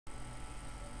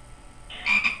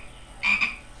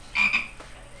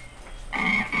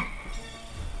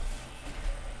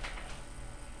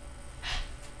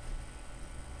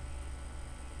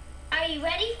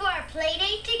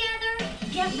playdate together?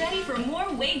 Get ready for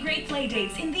more way great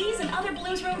playdates in these and other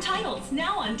Blues Room titles,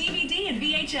 now on DVD and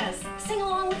VHS. Sing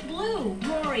along with Blue,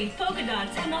 Rory, Polka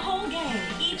Dots, and the whole gang.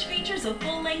 Each features a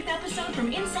full-length episode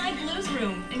from inside Blues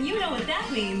Room, and you know what that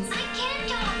means. I can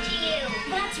talk to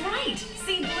you. That's right.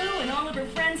 See Blue and all of her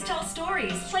friends tell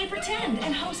stories, play pretend,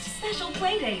 and host special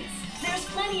playdates. There's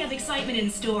plenty of excitement in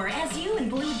store as you and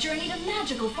Blue journey to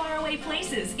magical faraway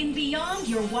places in beyond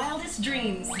your wildest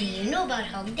dreams. Do you know about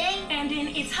Hug Day? And in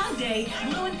It's Hug Day,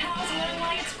 Blue and pals learn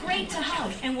why it's great to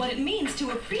hug and what it means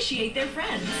to appreciate their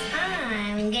friends.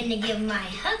 I'm gonna give my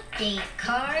Hug Day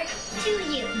card to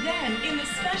you. Then, in the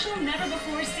special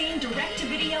never-before-seen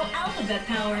direct-to-video alphabet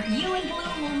power, you and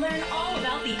Blue will learn all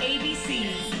about the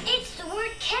ABCs. It's the word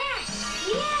cat.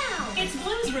 Meow. It's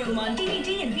Blues Room on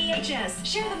DVD and VHS.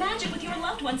 Share the magic with your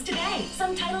loved ones today.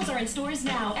 Some titles are in stores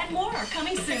now, and more are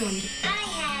coming soon. I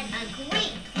had a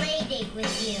great play date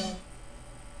with you.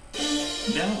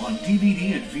 Now on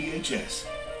DVD and VHS,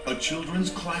 a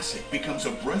children's classic becomes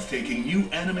a breathtaking new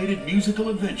animated musical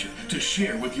adventure to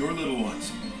share with your little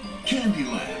ones.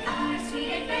 Candyland. Our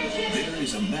sweet adventure. There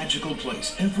is a magical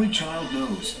place every child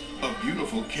knows. A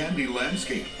beautiful candy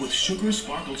landscape with sugar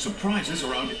sparkle surprises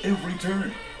around every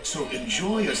turn. So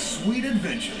enjoy a sweet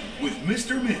adventure with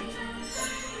Mr. Mint,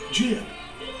 Jim,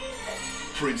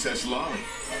 Princess Lolly,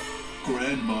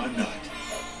 Grandma Nut,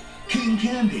 King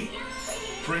Candy,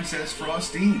 Princess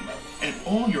Frostine, and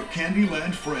all your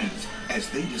Candyland friends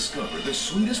as they discover the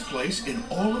sweetest place in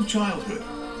all of childhood.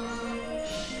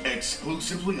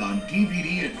 Exclusively on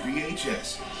DVD and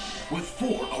VHS with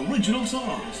 4 original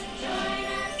songs.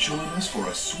 Join us for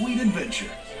a sweet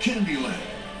adventure, Candyland.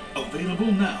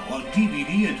 Available now on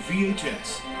DVD and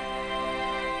VHS.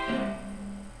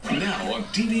 Now on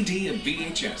DVD and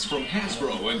VHS from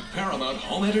Hasbro and Paramount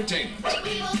Home Entertainment.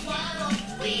 Weebles wobble,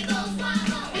 Weebles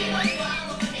wobble, Weebles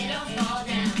wobble, they don't fall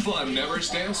down. Fun never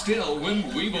stands still when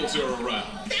Weebles are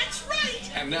around. That's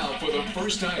right! And now, for the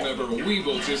first time ever,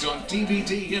 Weebles is on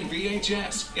DVD and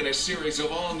VHS in a series of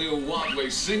all-new wobbly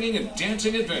singing and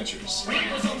dancing adventures.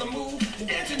 Weebles on the move,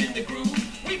 dancing in the groove.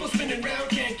 Weebles spinning round,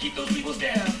 can't keep those Weebles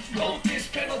down.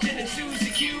 Goldfish, Pendleton, and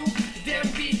Susie Q. Them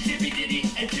beat Tippy Diddy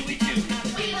and Chewy Too.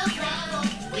 Weebles wobble,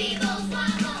 Weebles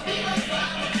wobble, Weebles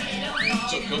wobble, they don't fall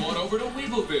So come on over to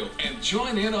Weebleville and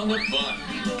join in on the fun.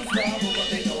 Weebles wobble, but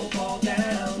they don't fall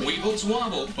down. Weebles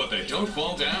wobble, but they don't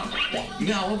fall down.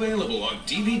 Now available on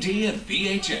DVD and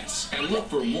VHS. And look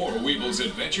for more Weebles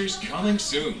adventures coming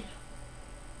soon.